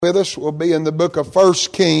With us will be in the book of 1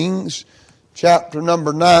 Kings, chapter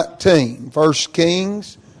number 19. 1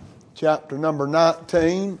 Kings, chapter number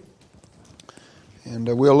 19.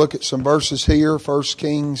 And we'll look at some verses here. 1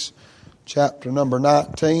 Kings, chapter number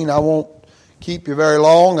 19. I won't keep you very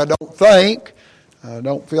long, I don't think. I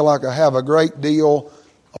don't feel like I have a great deal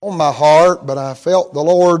on my heart, but I felt the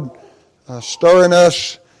Lord stirring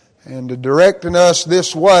us and directing us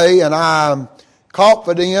this way, and I'm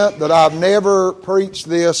confident that I've never preached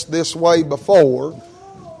this way before,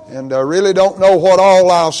 and I really don't know what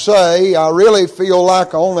all I'll say. I really feel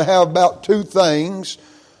like I only have about two things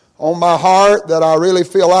on my heart that I really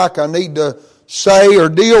feel like I need to say or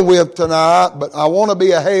deal with tonight, but I want to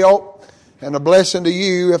be a help and a blessing to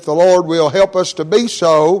you if the Lord will help us to be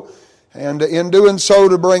so, and in doing so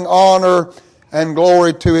to bring honor and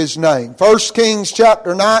glory to His name. 1 Kings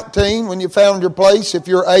chapter 19, when you found your place, if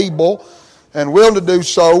you're able and willing to do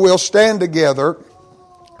so, we'll stand together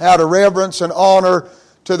out of reverence and honor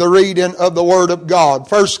to the reading of the Word of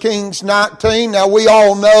God. 1 Kings 19, now we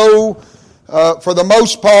all know, for the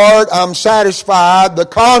most part, I'm satisfied, the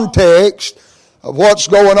context of what's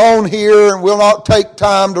going on here, and we'll not take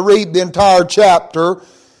time to read the entire chapter,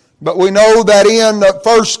 but we know that in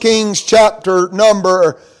 1 Kings chapter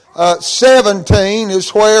number 17 is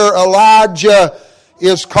where Elijah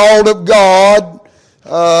is called of God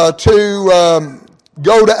to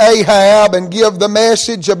go to Ahab and give the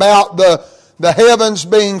message about the heavens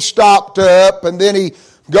being stopped up, and then he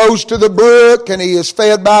goes to the brook and he is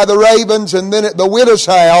fed by the ravens, and then at the widow's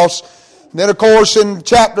house. And then of course in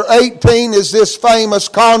chapter 18 is this famous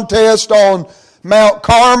contest on Mount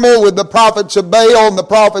Carmel with the prophets of Baal and the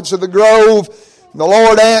prophets of the grove, and the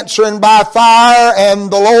Lord answering by fire, and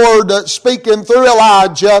the Lord speaking through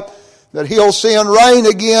Elijah that He'll send rain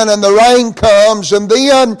again, and the rain comes. And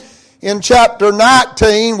then in chapter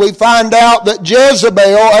 19 we find out that Jezebel,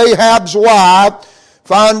 Ahab's wife,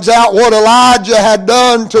 finds out what Elijah had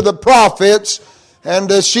done to the prophets,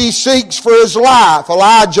 and she seeks for his life.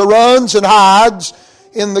 Elijah runs and hides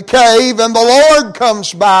in the cave, and the Lord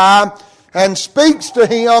comes by and speaks to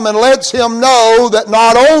him and lets him know that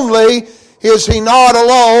not only is he not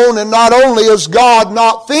alone, and not only is God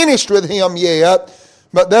not finished with him yet,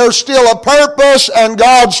 but there's still a purpose, and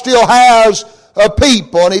God still has a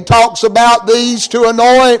people. And he talks about these to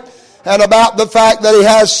anoint, and about the fact that he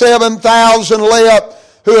has 7,000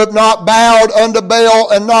 left who have not bowed unto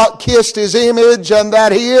Baal and not kissed his image, and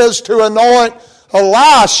that he is to anoint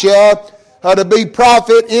Elisha to be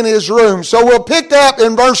prophet in his room. So we'll pick up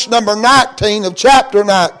in verse number 19 of chapter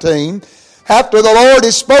 19. After the Lord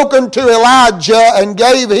has spoken to Elijah and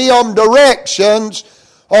gave him directions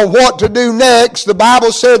on what to do next, the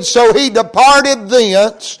Bible said, so he departed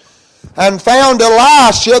thence and found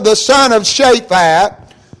Elisha the son of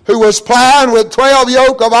Shaphat, who was plowing with 12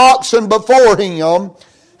 yoke of oxen before him,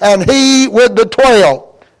 and he with the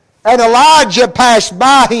 12. And Elijah passed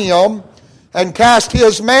by him and cast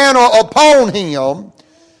his mantle upon him,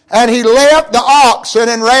 and he left the oxen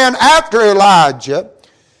and ran after Elijah,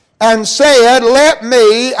 and said, let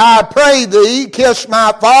me, I pray thee, kiss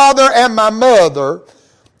my father and my mother,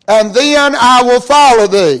 and then I will follow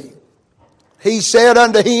thee. He said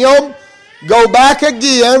unto him, go back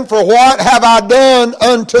again, for what have I done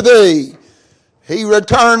unto thee? He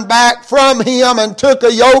returned back from him and took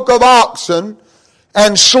a yoke of oxen,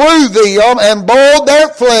 and slew them, and boiled their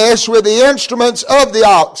flesh with the instruments of the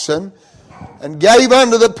oxen, and gave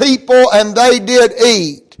unto the people, and they did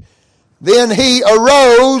eat. Then he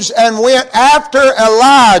arose and went after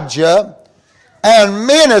Elijah and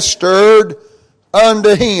ministered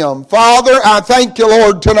unto him. Father, I thank you,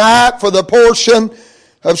 Lord, tonight for the portion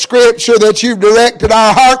of Scripture that you've directed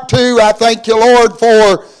our heart to. I thank you, Lord,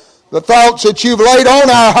 for the thoughts that you've laid on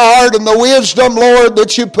our heart and the wisdom, Lord,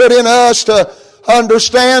 that you put in us to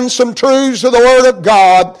understand some truths of the Word of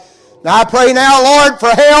God. Now I pray now, Lord, for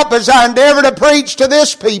help as I endeavor to preach to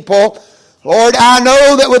this people. Lord, I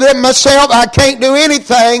know that within myself I can't do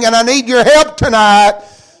anything, and I need your help tonight.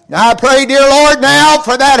 Now I pray, dear Lord, now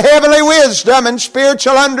for that heavenly wisdom and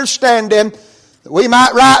spiritual understanding, that we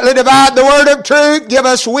might rightly divide the word of truth. Give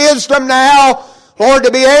us wisdom now, Lord,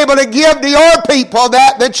 to be able to give to your people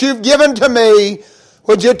that you've given to me.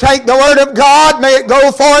 Would you take the word of God? May it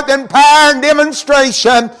go forth in power and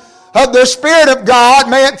demonstration of the Spirit of God.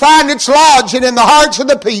 May it find its lodging in the hearts of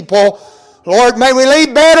the people. Lord, may we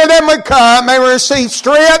leave better than we come. May we receive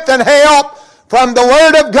strength and help from the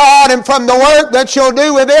Word of God and from the work that you'll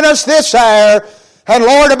do within us this hour. And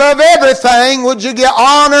Lord, above everything, would you get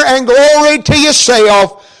honor and glory to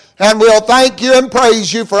yourself. And we'll thank you and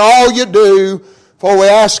praise you for all you do. For we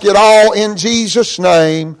ask it all in Jesus'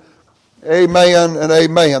 name. Amen and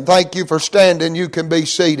amen. Thank you for standing. You can be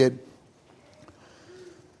seated.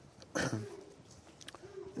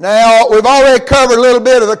 Now, we've already covered a little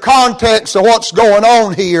bit of the context of what's going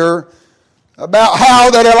on here about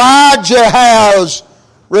how that Elijah has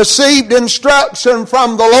received instruction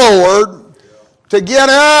from the Lord to get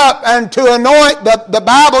up and to anoint. The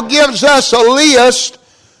Bible gives us a list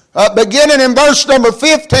beginning in verse number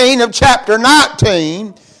 15 of chapter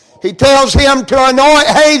 19. He tells him to anoint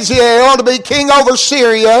Hazael to be king over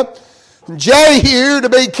Syria, Jehu to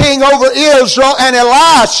be king over Israel, and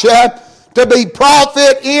Elisha to be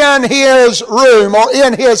prophet in his room or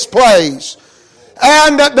in his place.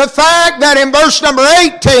 And the fact that in verse number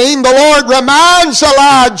 18, the Lord reminds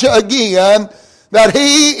Elijah again that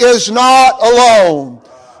he is not alone.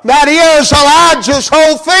 That is, Elijah's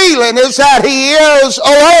whole feeling is that he is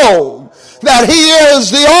alone. That he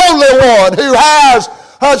is the only one who has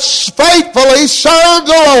faithfully served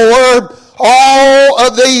the Lord all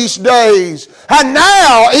of these days. And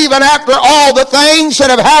now, even after all the things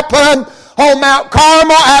that have happened on Mount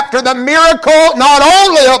Carmel, after the miracle not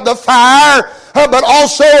only of the fire, but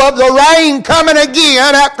also of the rain coming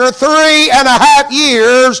again after 3.5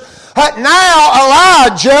 years, now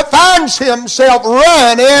Elijah finds himself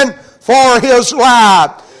running for his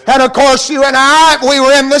life. And of course, you and I, if we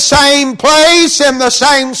were in the same place, in the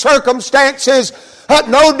same circumstances,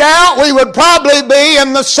 no doubt we would probably be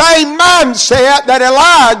in the same mindset that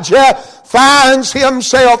Elijah finds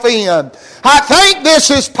himself in. I think this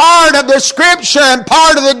is part of the scripture and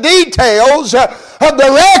part of the details of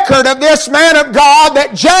the record of this man of God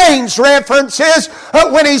that James references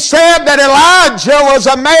when he said that Elijah was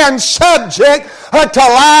a man subject to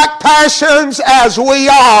like passions as we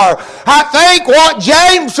are. I think what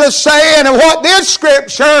James is saying and what this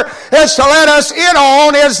scripture is to let us in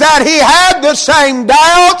on is that he had the same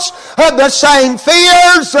doubts, the same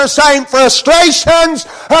fears, the same frustrations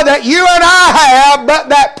that you and I have, but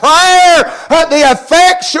that prayer, the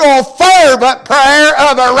effectual, fervent prayer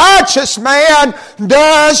of a righteous man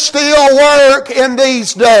does still work in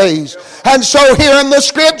these days. And so here in the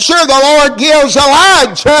scripture, the Lord gives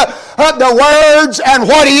Elijah the words and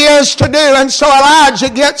what he is to do. And so Elijah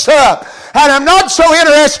gets up. And I'm not so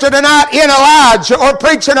interested tonight in Elijah or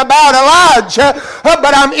preaching about Elijah,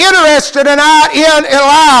 but I'm interested tonight in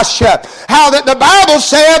Elisha. How that the Bible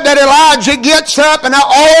said that Elijah gets up and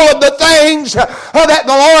all of the things that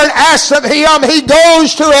the Lord asks of him, he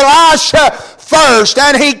goes to Elisha first,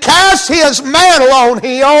 and he casts his mantle on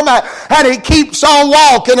him, and he keeps on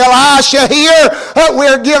walking. Elisha here,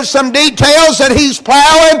 we'll give some details that he's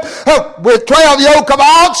plowing with 12 yoke of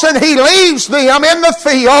oxen. He leaves them in the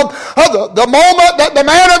field. The moment that the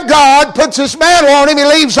man of God puts his mantle on him, he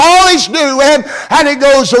leaves all he's doing, and he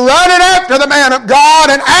goes running after the man of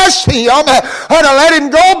God and asks him to let him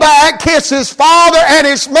go back, kiss his father and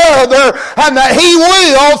his mother, and that he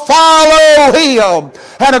will follow him.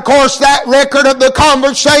 And of course, that record of the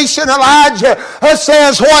conversation, Elijah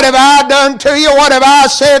says, "What have I done to you? What have I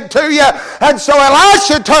said to you?" And so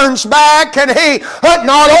Elisha turns back, and he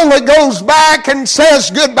not only goes back and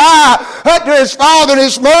says goodbye to his father and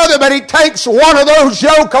his mother, but he takes one of those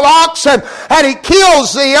yoke of oxen and he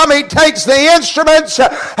kills them. He takes the instruments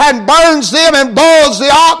and burns them and boils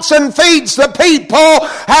the oxen, feeds the people,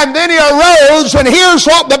 and then he arose. And here's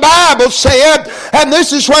what the Bible said, and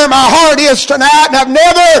this is where my heart is tonight, and I've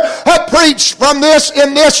never preached from this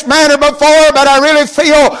in this manner before, but I really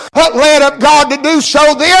feel led of God to do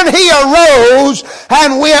so. Then he arose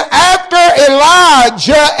and went after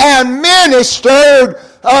Elijah and ministered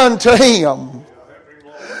unto him.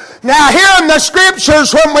 Now here in the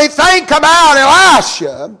scriptures, when we think about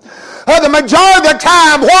Elisha, the majority of the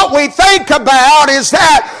time what we think about is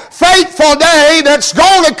that faithful day that's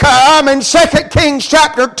going to come in 2 Kings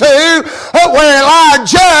chapter 2, where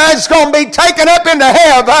Elijah is going to be taken up into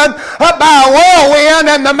heaven by a whirlwind,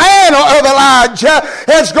 and the mantle of Elijah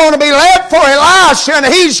is going to be left for Elisha, and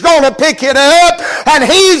he's going to pick it up, and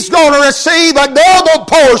he's going to receive a double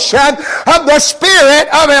portion of the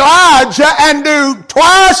spirit of Elijah and do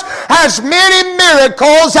twice as many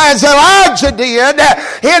miracles as Elijah did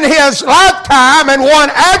in his lifetime and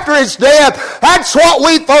one after his death. That's what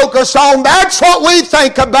we focus on. That's what we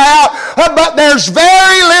think about. But there's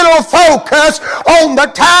very little will focus on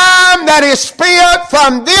the time that is spent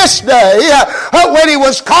from this day when he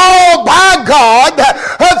was called by God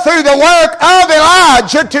through the work of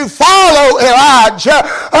Elijah to follow Elijah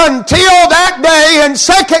until that day in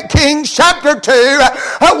 2 Kings chapter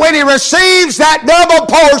 2 when he receives that double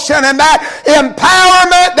portion and that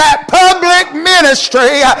empowerment, that public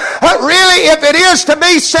ministry. Really, if it is to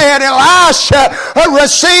be said, Elisha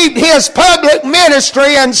received his public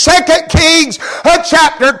ministry in 2 Kings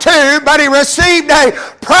chapter 2, but he received a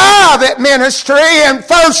private ministry in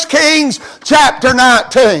 1 Kings chapter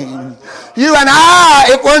 19. You and I,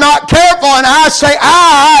 if we're not careful, and I say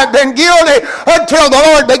I've been guilty until the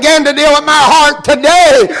Lord began to deal with my heart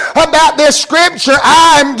today about this scripture.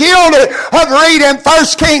 I'm guilty of reading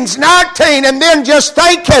 1 Kings 19 and then just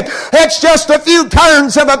thinking it's just a few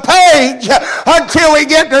turns of a page until we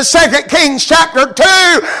get to 2 Kings chapter 2.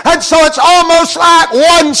 And so it's almost like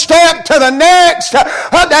one step to the next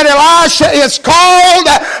that Elisha is called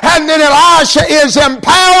and then Elisha is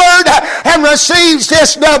empowered and receives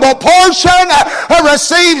this double portion.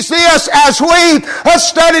 Receives this as we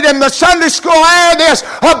studied in the Sunday school hour, this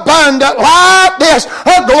abundant life, this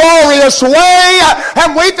glorious way,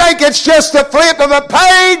 and we think it's just a flip of a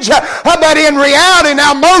page, but in reality,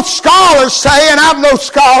 now most scholars say, and I'm no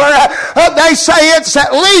scholar, they say it's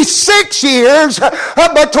at least 6 years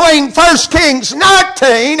between 1 Kings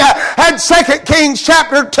 19 and 2 Kings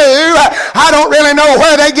chapter 2. I don't really know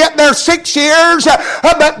where they get their 6 years,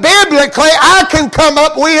 but biblically I can come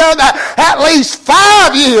up with at least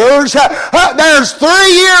 5 years. There's 3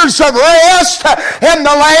 years of rest in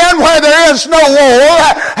the land where there is no war,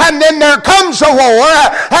 and then there comes a war,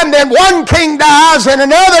 and then one king dies and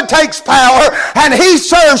another takes power, and he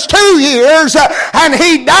serves 2 years, and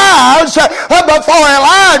he dies before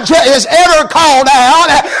Elijah is ever called out.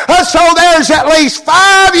 So there's at least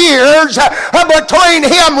 5 years between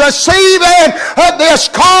him receiving this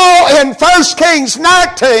call in 1 Kings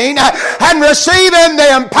 19 and receiving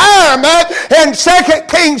the empowerment in 2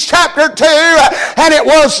 Kings chapter 2, and it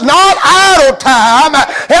was not idle time.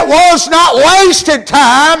 It was not wasted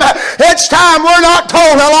time. It's time we're not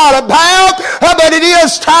told a lot about, but it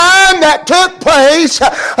is time that took place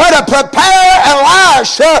to prepare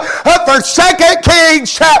Elisha for 2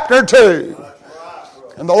 Kings chapter 2.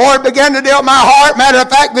 And the Lord began to deal with my heart. Matter of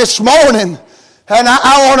fact, this morning, and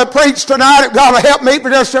I want to preach tonight, if God will help me for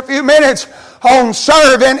just a few minutes, on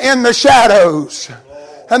serving in the shadows.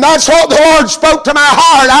 And that's what the Lord spoke to my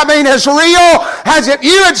heart. I mean, as real as if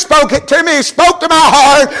you had spoke it to me. He spoke to my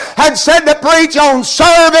heart and said to preach on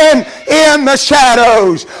serving in the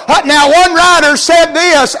shadows. Now, one writer said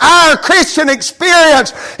this: our Christian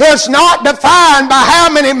experience is not defined by how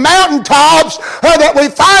many mountaintops that we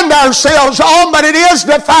find ourselves on, but it is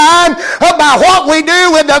defined by what we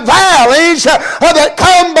do with the valleys that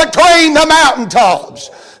come between the mountaintops.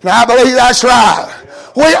 Now, I believe that's right.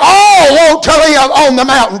 We all want to live on the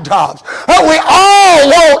mountaintops. We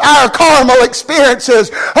all want our carnal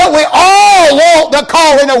experiences. We all want the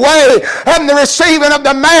calling away and the receiving of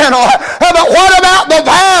the mantle. But what about the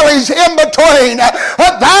valleys in between?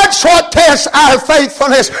 That's what tests our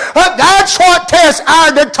faithfulness. That's what tests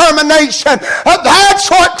our determination.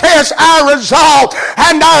 That's what tests our resolve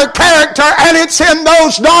and our character. And it's in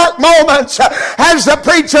those dark moments, as the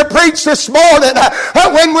preacher preached this morning,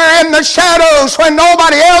 when we're in the shadows, when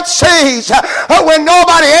nobody else sees, when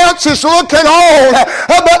nobody else is looking on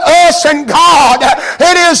but us and God.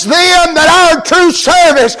 It is then that our true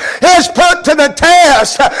service is put to the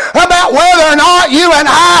test about whether or not you and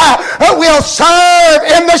I will serve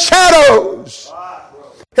in the shadows.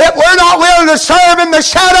 If we're not willing to serve in the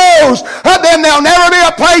shadows, then there'll never be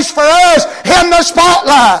a place for us in the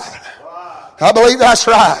spotlight. I believe that's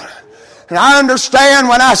right. And I understand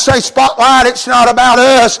when I say spotlight, it's not about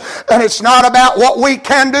us and it's not about what we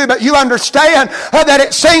can do, but you understand that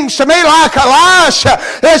it seems to me like Elisha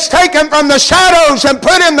is taken from the shadows and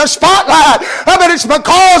put in the spotlight, but it's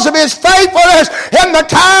because of his faithfulness in the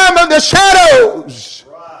time of the shadows.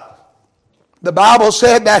 The Bible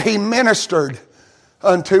said that he ministered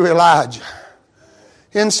unto Elijah.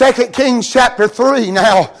 In 2 Kings chapter 3,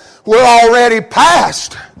 now we're already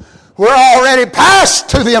past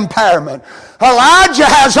to the empowerment. Elijah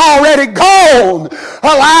has already gone.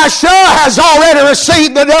 Elisha has already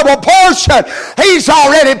received the double portion. He's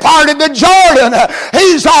already parted the Jordan.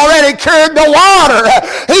 He's already cured the water.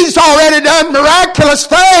 He's already done miraculous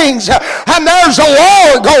things. And there's a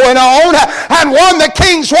war going on. And one the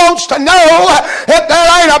king wants to know if there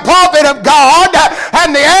ain't a prophet of God.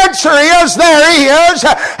 And the answer is there is.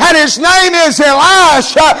 And his name is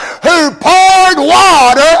Elisha, who poured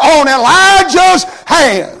water on Elijah's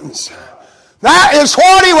hands. That is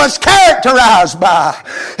what he was characterized by.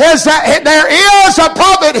 Is that there is a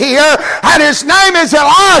prophet here, and his name is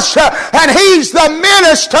Elisha, and he's the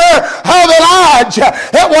minister of Elijah.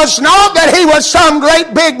 It was not that he was some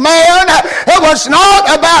great big man. It was not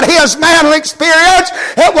about his manly experience.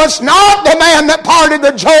 It was not the man that parted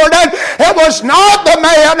the Jordan. It was not the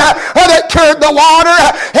man that cured the water.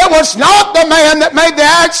 It was not the man that made the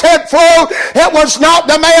axe head float. It was not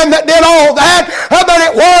the man that did all that, but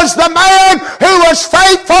it was the man who was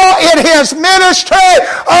faithful in his ministry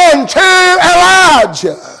unto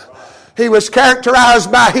Elijah. He was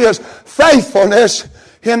characterized by his faithfulness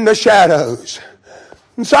in the shadows.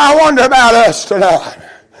 And so I wonder about us tonight.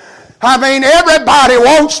 I mean, everybody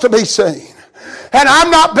wants to be seen. And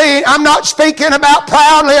I'm not speaking about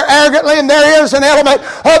proudly or arrogantly, and there is an element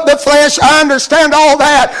of the flesh. I understand all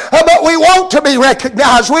that. But we want to be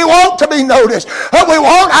recognized. We want to be noticed. We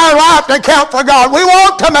want our life to count for God. We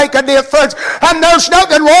want to make a difference. And there's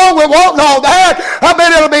nothing wrong with wanting all that. But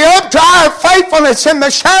it'll be up to our faithfulness in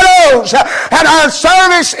the shadows and our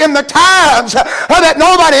service in the times that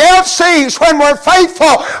nobody else sees, when we're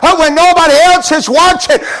faithful, when nobody else is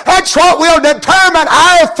watching. That's what will determine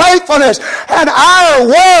our faithfulness and our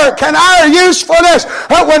work and our usefulness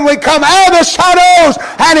when we come out of the shadows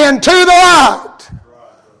and into the light.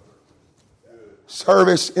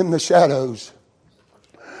 Service in the shadows.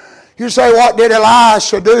 You say, what did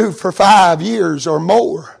Elisha do for 5 years or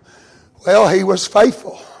more? Well, he was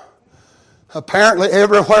faithful. Apparently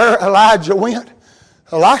everywhere Elijah went,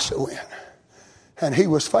 Elisha went. And he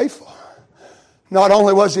was faithful. Not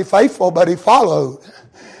only was he faithful, but he followed.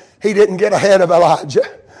 He didn't get ahead of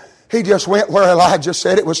Elijah. He just went where Elijah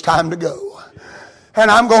said it was time to go. And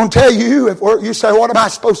I'm going to tell you, if you say, what am I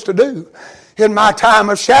supposed to do? In my time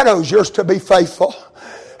of shadows, you're to be faithful.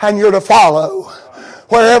 And you're to follow.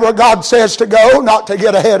 Wherever God says to go, not to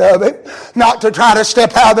get ahead of it, not to try to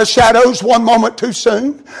step out of the shadows one moment too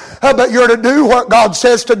soon, but you're to do what God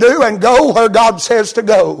says to do and go where God says to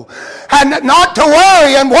go. And not to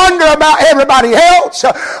worry and wonder about everybody else.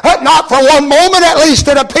 Not for one moment, at least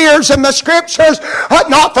it appears in the Scriptures.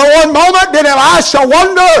 Not for one moment did Elisha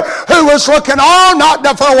wonder who was looking on. Not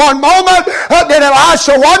for one moment did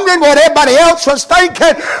Elisha wondering what everybody else was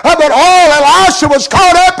thinking. But all Elisha was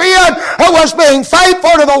caught up in was being faithful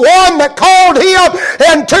to the one that called him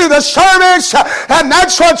into the service. And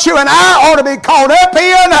that's what you and I ought to be caught up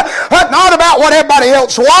in. Not about what everybody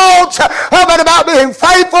else wants, but about being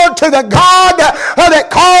faithful to the God that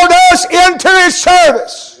called us into his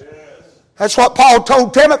service. That's what Paul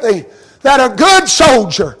told Timothy, that a good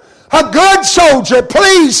soldier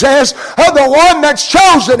pleases the one that's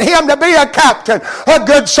chosen him to be a captain. A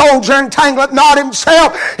good soldier entangleth not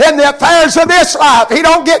himself in the affairs of this life. He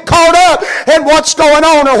don't get caught up in what's going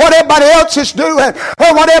on or what everybody else is doing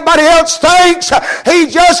or what everybody else thinks.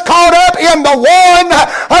 He's just caught up in the one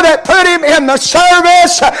that put him in the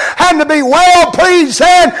service and to be well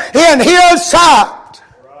pleasing in his sight.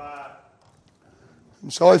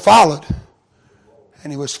 And so he followed,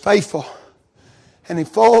 and he was faithful. And he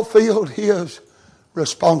fulfilled his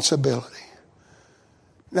responsibility.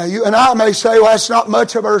 Now you and I may say, well, that's not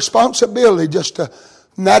much of a responsibility.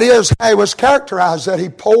 And that is how he was characterized, that he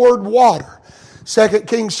poured water. 2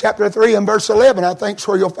 Kings chapter 3 and verse 11, I think is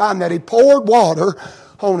where you'll find that he poured water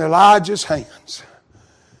on Elijah's hands.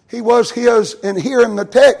 He was his, and here in the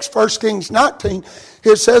text, 1 Kings 19,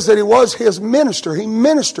 it says that he was his minister. He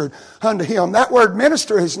ministered unto him. That word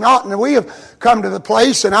minister is not, and we have come to the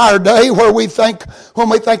place in our day where we think, when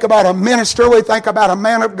we think about a minister, we think about a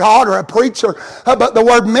man of God or a preacher. But the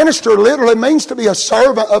word minister literally means to be a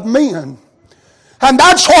servant of men. And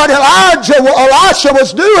that's what Elisha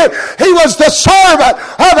was doing. He was the servant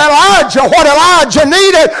of Elijah. What Elijah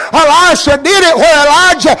needed, Elisha did it where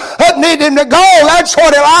Elijah needed him to go. That's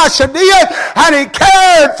what Elisha did. And he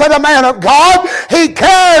cared for the man of God. He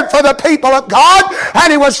cared for the people of God.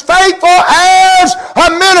 And he was faithful as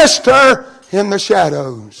a minister in the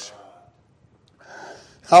shadows.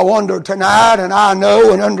 I wonder tonight, and I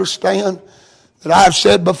know and understand that I've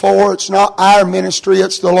said before, it's not our ministry,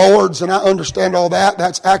 it's the Lord's, and I understand all that.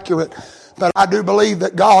 That's accurate. But I do believe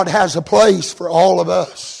that God has a place for all of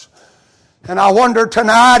us. And I wonder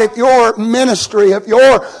tonight if your ministry, if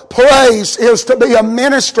your place is to be a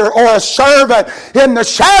minister or a servant in the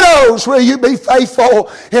shadows, will you be faithful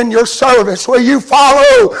in your service? Will you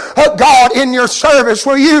follow God in your service?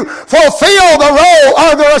 Will you fulfill the role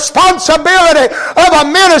or the responsibility of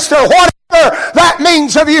a minister, whatever that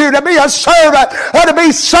means of you to be a servant, to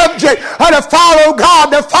be subject, to follow God,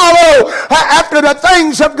 to follow after the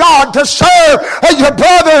things of God, to serve your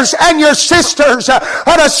brothers and your sisters,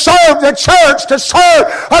 to serve the church, to serve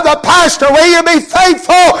the pastor. Will you be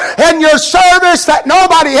faithful in your service that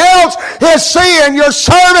nobody else is seeing? Your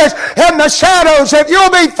service in the shadows. If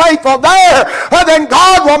you'll be faithful there, then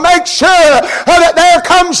God will make sure that there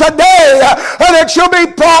comes a day that you'll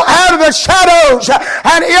be brought out of the shadows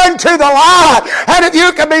and into the light. And if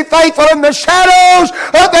you can be faithful in the shadows,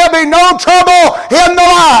 there'll be no trouble in the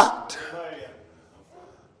light.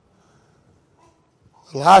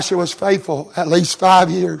 Elisha was faithful at least 5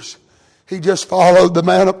 years. He just followed the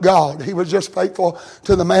man of God. He was just faithful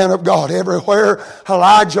to the man of God. Everywhere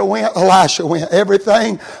Elijah went, Elisha went.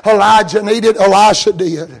 Everything Elijah needed, Elisha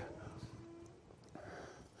did.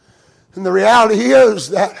 And the reality is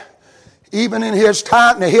that even in his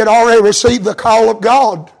time, he had already received the call of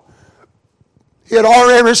God. He had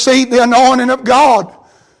already received the anointing of God.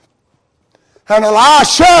 And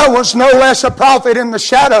Elisha was no less a prophet in the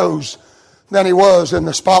shadows than he was in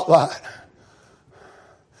the spotlight.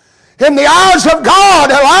 In the eyes of God,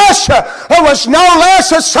 Elisha was no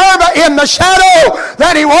less a servant in the shadow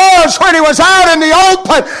than he was when he was out in the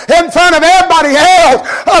open in front of everybody else.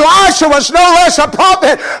 Elisha was no less a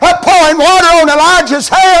prophet pouring water on Elijah's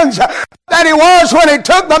hands than he was when he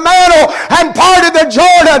took the mantle and parted the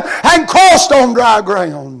Jordan and crossed on dry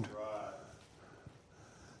ground.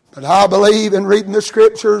 But I believe in reading the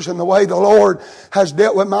Scriptures and the way the Lord has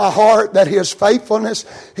dealt with my heart that His faithfulness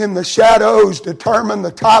in the shadows determined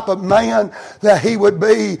the type of man that he would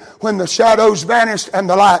be when the shadows vanished and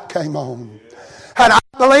the light came on. And I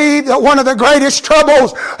believe that one of the greatest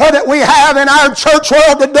troubles that we have in our church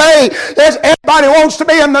world today is everybody wants to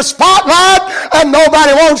be in the spotlight and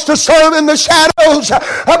nobody wants to serve in the shadows.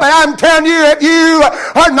 But I'm telling you, if you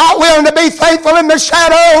are not willing to be faithful in the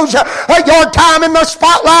shadows, your time in the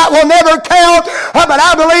spotlight will never count. But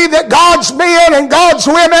I believe that God's men and God's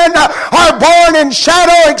women are born in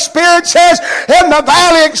shadow experiences, in the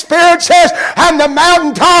valley experiences, and the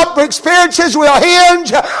mountaintop experiences will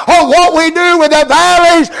hinge on what we do with the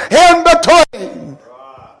valleys in between.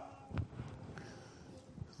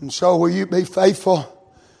 And so will you be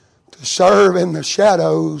faithful to serve in the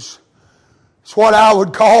shadows? It's what I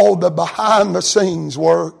would call the behind the scenes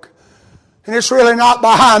work. And it's really not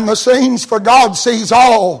behind the scenes, for God sees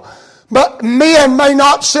all. But men may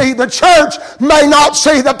not see, the church may not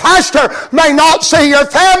see, the pastor may not see, your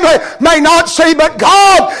family may not see, but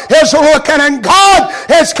God is looking and God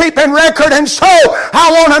is keeping record. And so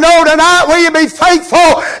I want to know tonight, will you be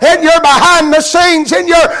faithful in your behind the scenes, in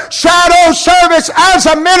your shadow service as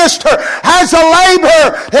a minister, as a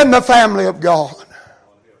laborer in the family of God?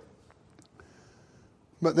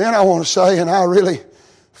 But then I want to say, and I really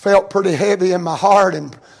felt pretty heavy in my heart,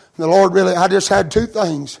 and the Lord really, I just had two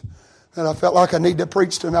things that I felt like I need to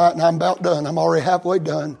preach tonight, and I'm about done. I'm already halfway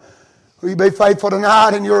done. Will you be faithful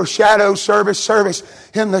tonight in your shadow service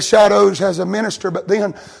in the shadows as a minister? But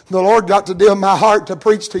then the Lord got to deal with my heart to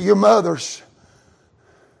preach to you mothers.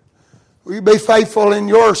 Will you be faithful in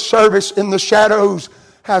your service in the shadows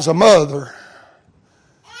as a mother?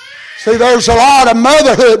 See, there's a lot of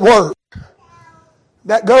motherhood work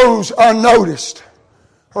that goes unnoticed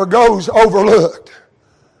or goes overlooked.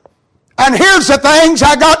 And here's the things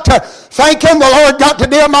I got to thinking. The Lord got to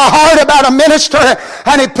deal my heart about a minister,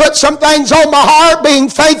 and He put some things on my heart, being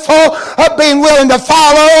faithful, being willing to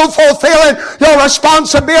follow, fulfilling your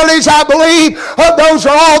responsibilities. I believe those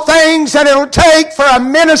are all things that it'll take for a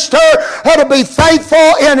minister to be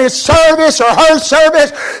faithful in his service or her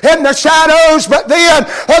service in the shadows. But then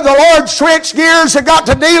the Lord switched gears and got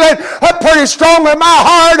to dealing pretty strong with my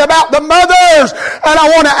heart about the mothers. And I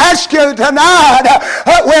want to ask you tonight,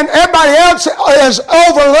 when everybody else is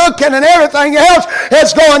overlooking and everything else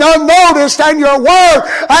is going unnoticed, and your work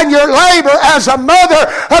and your labor as a mother,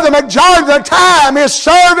 the majority of the time is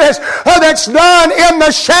service that's done in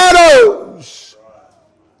the shadows.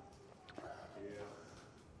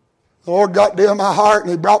 The Lord got to my heart,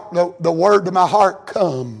 and He brought the word to my heart,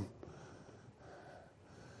 come.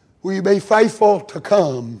 Will you be faithful to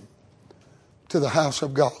come to the house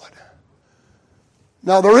of God?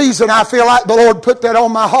 Now, the reason I feel like the Lord put that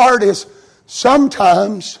on my heart is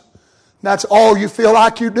sometimes that's all you feel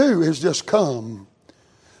like you do is just come.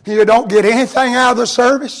 You don't get anything out of the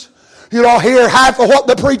service. You don't hear half of what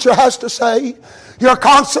the preacher has to say. You're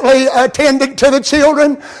constantly attending to the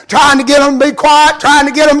children, trying to get them to be quiet, trying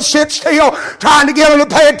to get them to sit still, trying to get them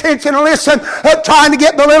to pay attention and listen, trying to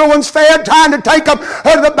get the little ones fed, trying to take them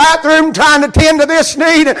to the bathroom, trying to tend to this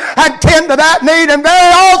need and tend to that need. And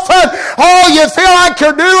very often, all you feel like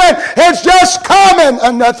you're doing is just coming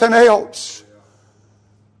and nothing else.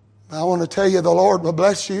 I want to tell you, the Lord will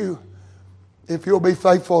bless you if you'll be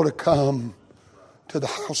faithful to come to the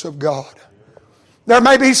house of God. There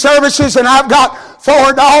may be services, and I've got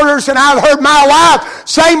 4 daughters, and I've heard my wife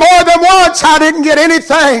say more than once, I didn't get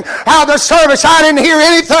anything out of the service. I didn't hear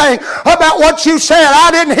anything about what you said.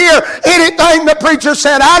 I didn't hear anything the preacher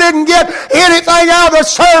said. I didn't get anything out of the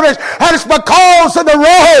service. And it's because of the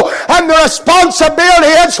role and the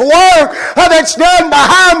responsibility. It's work that's done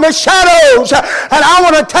behind the shadows. And I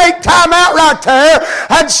want to take time out right there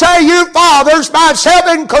and say, you fathers, myself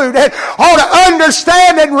included, ought to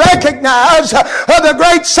understand and recognize the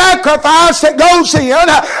great sacrifice that goes in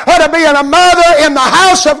to being a mother in the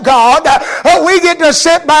house of God. We get to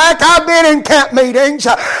sit back. I've been in camp meetings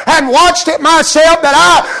and watched it myself, that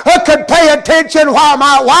I could pay attention while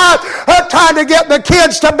my wife tried to get the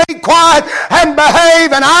kids to be quiet and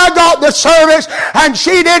behave, and I got the service and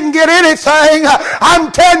she didn't get anything.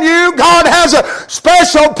 I'm telling you, God has a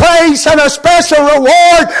special place and a special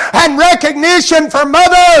reward and recognition for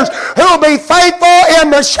mothers who will be faithful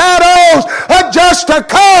in the shadows just to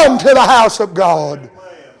come to the house of God.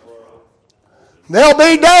 There'll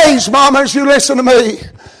be days, mamas, you listen to me.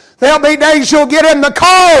 There'll be days you'll get in the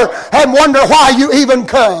car and wonder why you even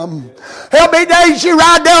come. There'll be days you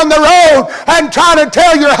ride down the road and try to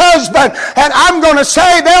tell your husband, and I'm going to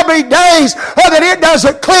say there'll be days that it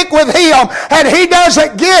doesn't click with him and he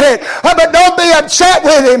doesn't get it. But don't be upset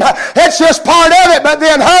with him. It's just part of it. But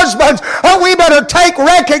then husbands, we better take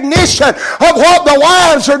recognition of what the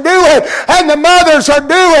wives are doing and the mothers are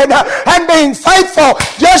doing and being faithful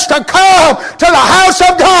just to come to the house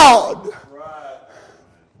of God.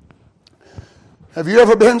 Have you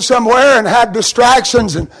ever been somewhere and had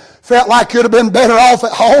distractions and felt like you'd have been better off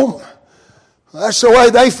at home? That's the way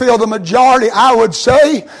they feel the majority, I would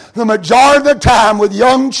say, the majority of the time with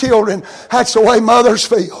young children. That's the way mothers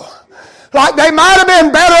feel. Like they might have been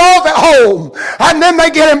better off at home. And then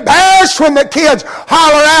they get embarrassed when the kids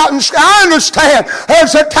holler out. And I understand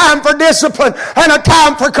there's a time for discipline and a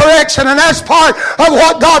time for correction. And that's part of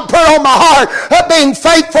what God put on my heart, of being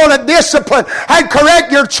faithful to discipline and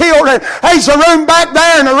correct your children. There's a room back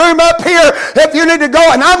there and a room up here. If you need to go,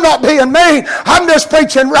 and I'm not being mean, I'm just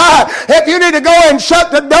preaching right. If you need to go and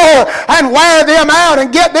shut the door and wear them out and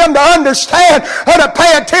get them to understand how to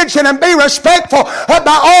pay attention and be respectful, by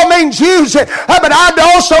all means use it. But I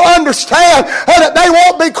also understand that they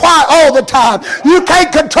won't be quiet all the time. You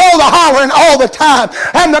can't control the hollering all the time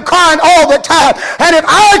and the crying all the time. And if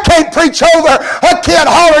I can't preach over a kid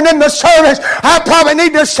hollering in the service, I probably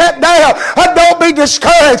need to sit down. Don't be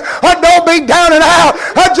discouraged. Don't be down and out.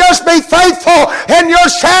 Just be faithful in your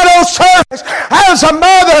shadow service as a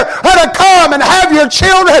mother to come and have your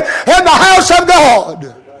children in the house of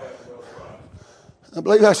God. I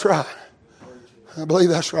believe that's right. I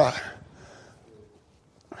believe that's right.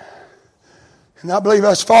 And I believe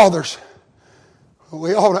as fathers,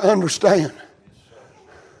 we ought to understand.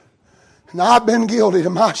 And I've been guilty, to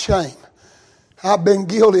my shame. I've been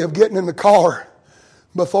guilty of getting in the car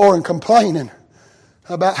before and complaining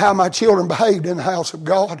about how my children behaved in the house of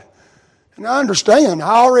God. And I understand.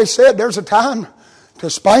 I already said there's a time to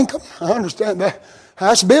spank them. I understand that.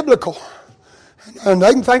 That's biblical. And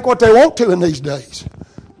they can think what they want to in these days.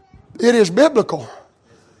 It is biblical.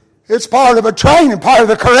 It's part of a training, part of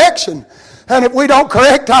the correction. And if we don't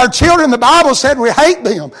correct our children, the Bible said we hate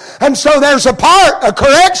them. And so there's a part, a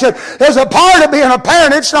correction is a part of being a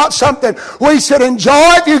parent. It's not something we should enjoy.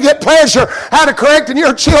 If you get pleasure out of correcting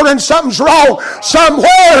your children, something's wrong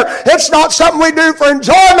somewhere. It's not something we do for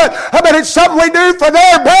enjoyment, but it's something we do for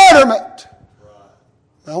their betterment.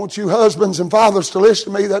 I want you husbands and fathers to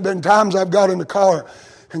listen to me. There have been times I've got in the car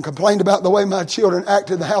and complained about the way my children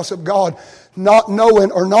acted in the house of God, not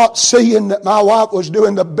knowing or not seeing that my wife was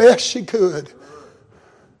doing the best she could.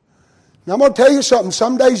 Now I'm going to tell you something.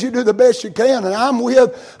 Some days you do the best you can, and I'm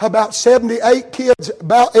with about 78 kids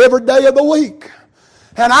about every day of the week.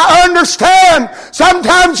 And I understand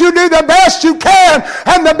sometimes you do the best you can,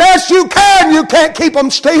 and the best you can, you can't keep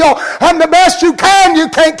them still. And the best you can, you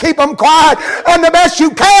can't keep them quiet. And the best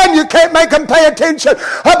you can, you can't make them pay attention.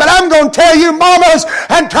 But I'm going to tell you, mamas,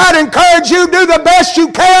 and try to encourage you, do the best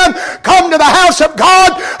you can. Come to the house of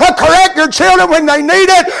God, correct your children when they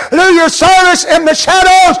need it. Do your service in the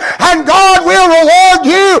shadows, and God will reward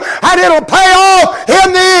you, and it'll pay off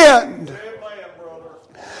in the end.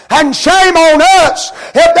 And shame on us.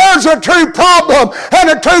 If there's a true problem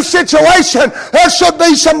and a true situation, there should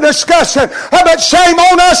be some discussion. But shame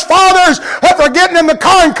on us fathers for getting in the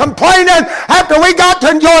car and complaining after we got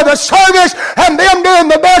to enjoy the service and them doing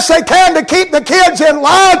the best they can to keep the kids in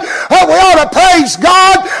line. We ought to praise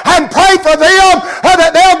God and pray for them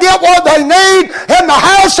that they'll get what they need in the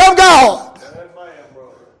house of God.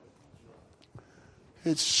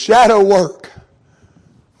 It's shadow work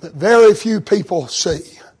that very few people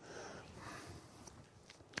see.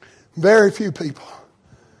 Very few people.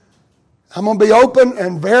 I'm going to be open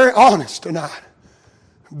and very honest tonight.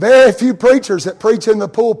 Very few preachers that preach in the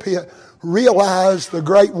pulpit realize the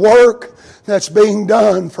great work that's being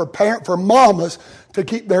done for mamas to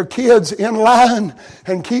keep their kids in line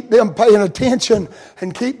and keep them paying attention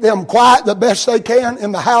and keep them quiet the best they can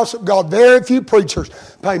in the house of God. Very few preachers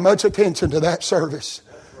pay much attention to that service.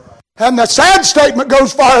 And the sad statement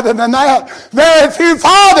goes farther than that. Very few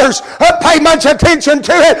fathers pay much attention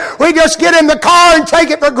to it. We just get in the car and take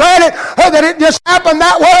it for granted that it just happened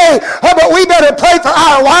that way. But we better pray for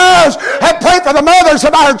our wives and pray for the mothers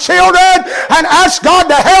of our children and ask God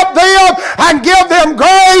to help them and give them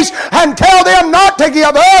grace and tell them not to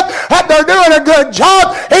give up, that they're doing a good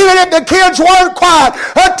job. Even if the kids weren't quiet,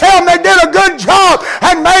 tell them they did a good job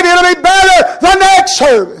and maybe it'll be better the next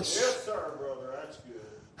service.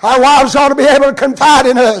 Our wives ought to be able to confide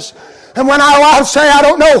in us. And when our wives say, I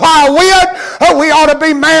don't know why I went, we ought to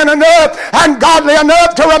be man enough and godly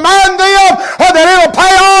enough to remind them that it'll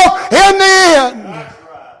pay off in the end. That's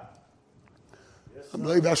right. I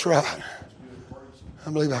believe that's right. I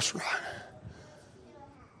believe that's right.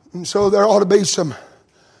 And so there ought to be some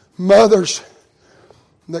mothers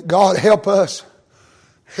that God help us,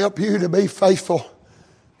 help you to be faithful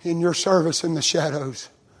in your service in the shadows,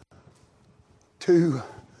 to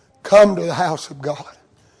come to the house of God,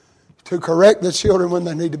 to correct the children when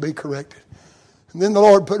they need to be corrected. And then the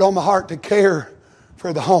Lord put on my heart to care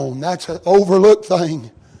for the home. That's an overlooked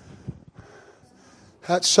thing.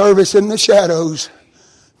 That service in the shadows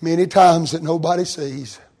many times that nobody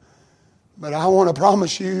sees. But I want to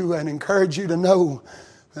promise you and encourage you to know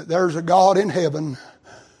that there's a God in heaven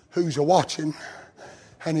who's watching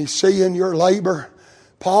and He's seeing your labor.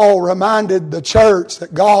 Paul reminded the church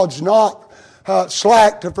that God's not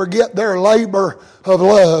slack to forget their labor of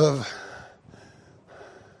love.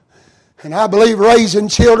 And I believe raising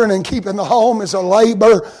children and keeping the home is a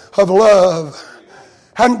labor of love.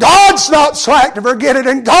 And God's not slack to forget it,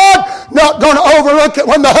 and God not going to overlook it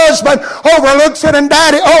when the husband overlooks it and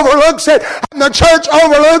daddy overlooks it and the church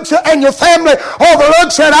overlooks it and your family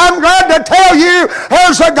overlooks it. I'm glad to tell you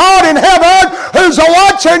there's a God in heaven who's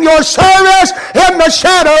watching your service in the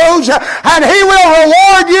shadows, and He will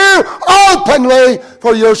reward you openly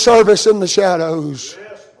for your service in the shadows.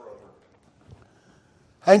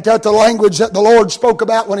 Ain't that the language that the Lord spoke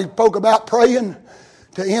about when He spoke about praying?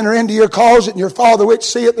 To enter into your closet, and your Father which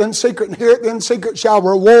seeth in secret and heareth in secret shall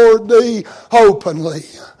reward thee openly.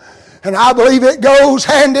 And I believe it goes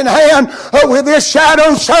hand in hand with this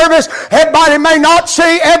shadow service. Everybody may not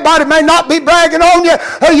see, everybody may not be bragging on you.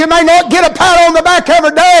 You may not get a pat on the back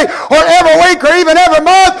every day or every week or even every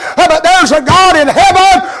month. But there's a God in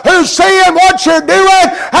heaven who's seeing what you're doing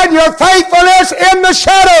and your faithfulness in the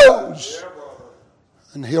shadows.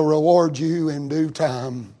 And He'll reward you in due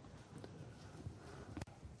time.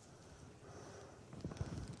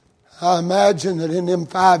 I imagine that in them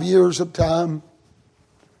 5 years of time,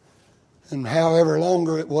 and however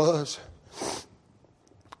longer it was,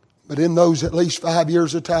 but in those at least 5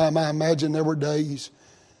 years of time, I imagine there were days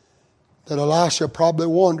that Elisha probably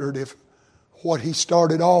wondered if what he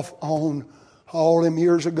started off on all them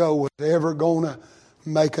years ago was ever going to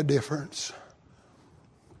make a difference.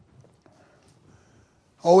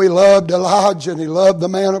 Oh, he loved Elijah, and he loved the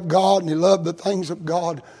man of God, and he loved the things of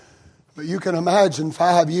God. But you can imagine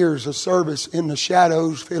 5 years of service in the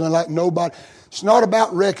shadows, feeling like nobody. It's not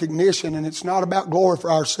about recognition and it's not about glory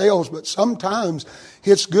for ourselves, but sometimes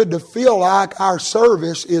it's good to feel like our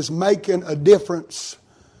service is making a difference,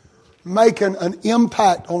 making an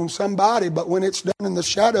impact on somebody. But when it's done in the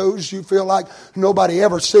shadows, you feel like nobody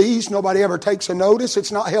ever sees, nobody ever takes a notice.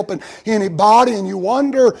 It's not helping anybody, and you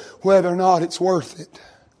wonder whether or not it's worth it.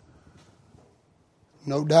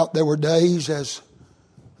 No doubt there were days as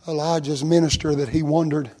Elijah's minister that he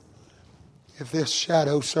wondered if this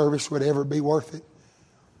shadow service would ever be worth it.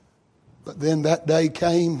 But then that day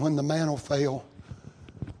came when the mantle fell,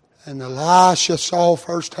 and Elisha saw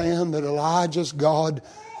firsthand that Elijah's God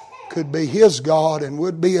could be his God and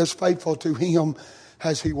would be as faithful to him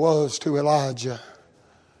as he was to Elijah.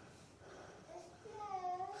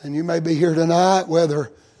 And you may be here tonight,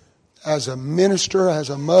 whether as a minister, as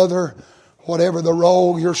a mother, whatever the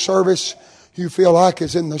role, your service you feel like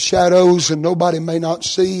is in the shadows and nobody may not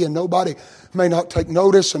see and nobody may not take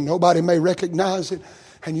notice and nobody may recognize it.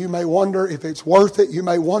 And you may wonder if it's worth it. You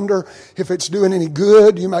may wonder if it's doing any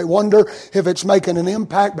good. You may wonder if it's making an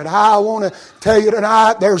impact. But I want to tell you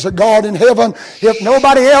tonight, there's a God in heaven. If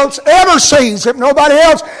nobody else ever sees, if nobody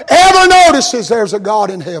else ever notices, there's a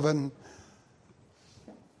God in heaven.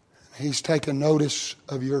 He's taken notice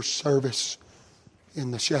of your service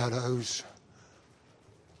in the shadows.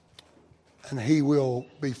 And He will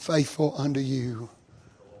be faithful unto you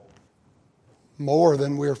more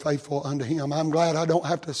than we're faithful unto Him. I'm glad I don't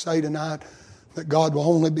have to say tonight that God will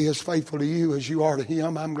only be as faithful to you as you are to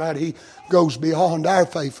Him. I'm glad He goes beyond our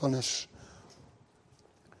faithfulness.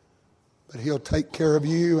 But He'll take care of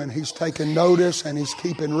you, and He's taking notice, and He's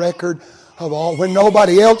keeping record of all. When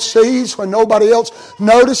nobody else sees, when nobody else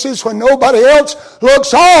notices, when nobody else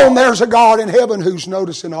looks on, there's a God in heaven who's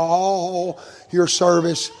noticing all your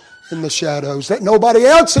service in the shadows. That nobody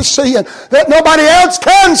else is seeing, that nobody else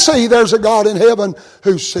can see. There's a God in heaven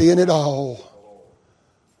who's seeing it all.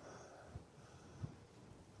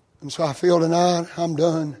 And so I feel tonight, I'm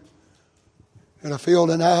done. And I feel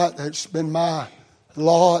tonight that it's been my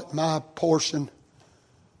lot, my portion,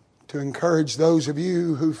 to encourage those of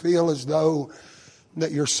you who feel as though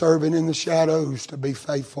that you're serving in the shadows to be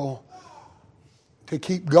faithful, to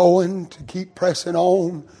keep going, to keep pressing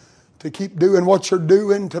on, to keep doing what you're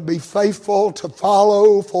doing, to be faithful, to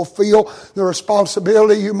follow, fulfill the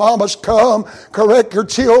responsibility. You mamas, come, correct your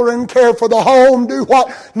children, care for the home, do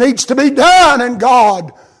what needs to be done, and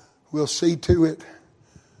God will see to it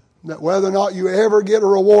that whether or not you ever get a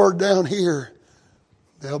reward down here,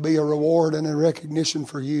 there'll be a reward and a recognition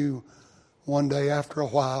for you one day after a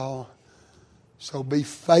while. So be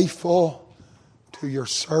faithful to your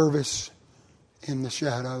service in the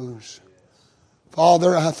shadows.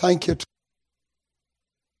 Father, I thank you.